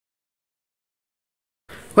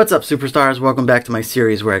What's up, superstars? Welcome back to my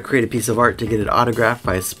series where I create a piece of art to get it autographed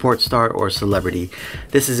by a sports star or celebrity.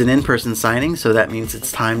 This is an in-person signing, so that means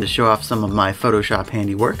it's time to show off some of my Photoshop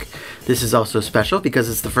handiwork. This is also special because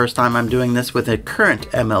it's the first time I'm doing this with a current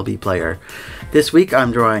MLB player. This week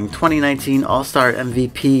I'm drawing 2019 All-Star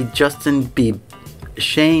MVP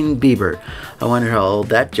Shane Bieber. I wonder how old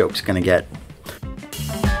that joke's gonna get.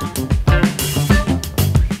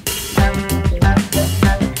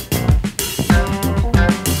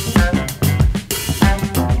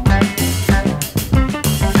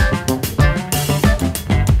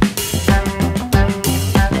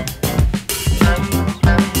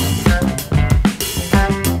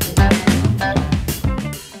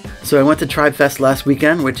 So I went to Tribe Fest last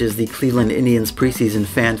weekend, which is the Cleveland Indians preseason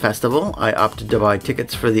fan festival. I opted to buy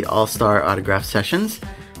tickets for the All-Star autograph sessions.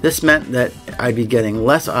 This meant that I'd be getting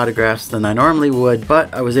less autographs than I normally would,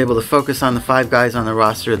 but I was able to focus on the 5 guys on the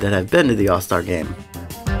roster that have been to the All-Star game.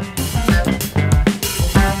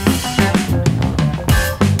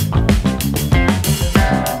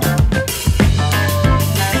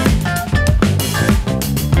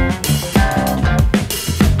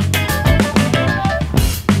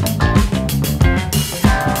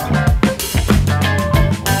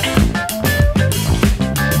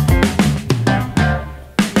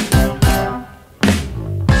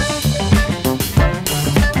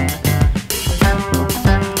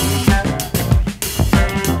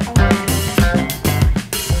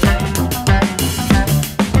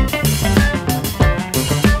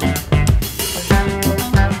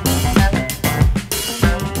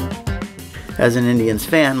 As an Indians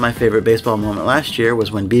fan, my favorite baseball moment last year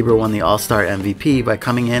was when Bieber won the All-Star MVP by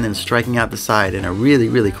coming in and striking out the side in a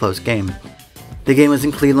really close game. The game was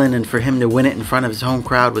in Cleveland, and for him to win it in front of his home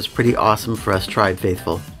crowd was pretty awesome for us Tribe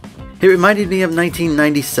faithful. It reminded me of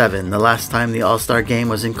 1997, the last time the All-Star game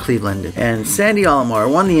was in Cleveland, and Sandy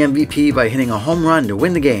Alomar won the MVP by hitting a home run to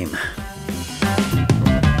win the game.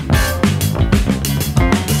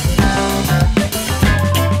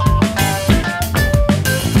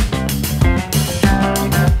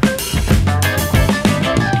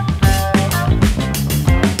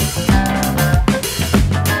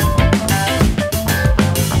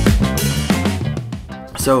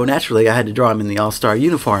 So naturally I had to draw him in the All-Star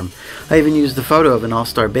uniform. I even used the photo of an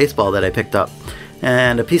All-Star baseball that I picked up.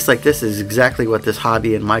 And a piece like this is exactly what this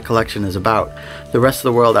hobby and my collection is about. The rest of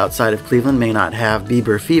the world outside of Cleveland may not have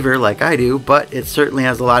Bieber fever like I do, but it certainly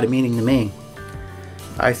has a lot of meaning to me.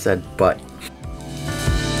 I said but.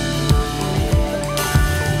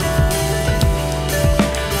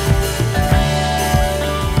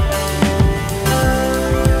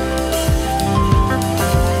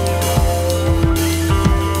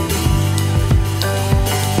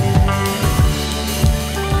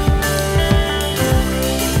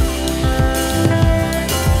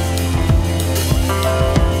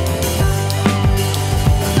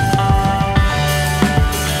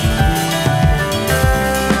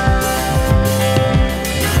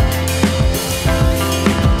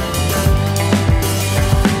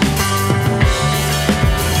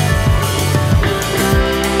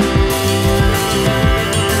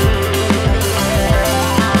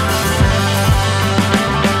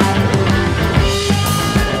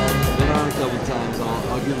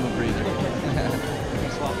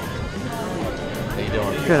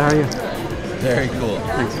 Good, how are you? Very cool.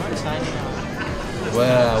 Thanks.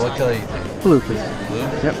 Wow, what color you think? Blue, please. Blue?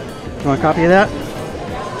 Yep. You want a copy of that?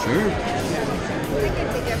 Sure.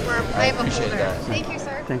 I appreciate that. Thank you,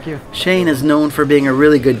 sir. Thank you. Shane is known for being a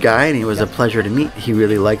really good guy, and he was a pleasure to meet. He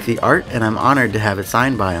really liked the art, and I'm honored to have it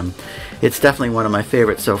signed by him. It's definitely one of my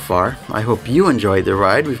favorites so far. I hope you enjoyed the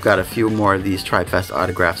ride. We've got a few more of these Tribe Fest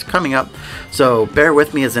autographs coming up, so bear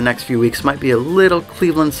with me as the next few weeks might be a little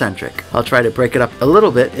Cleveland-centric. I'll try to break it up a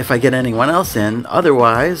little bit if I get anyone else in.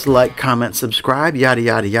 Otherwise, like, comment, subscribe, yada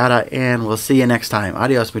yada yada, and we'll see you next time.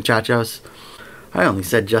 Adios, muchachos. I only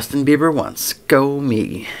said Justin Bieber once. Go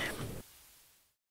me.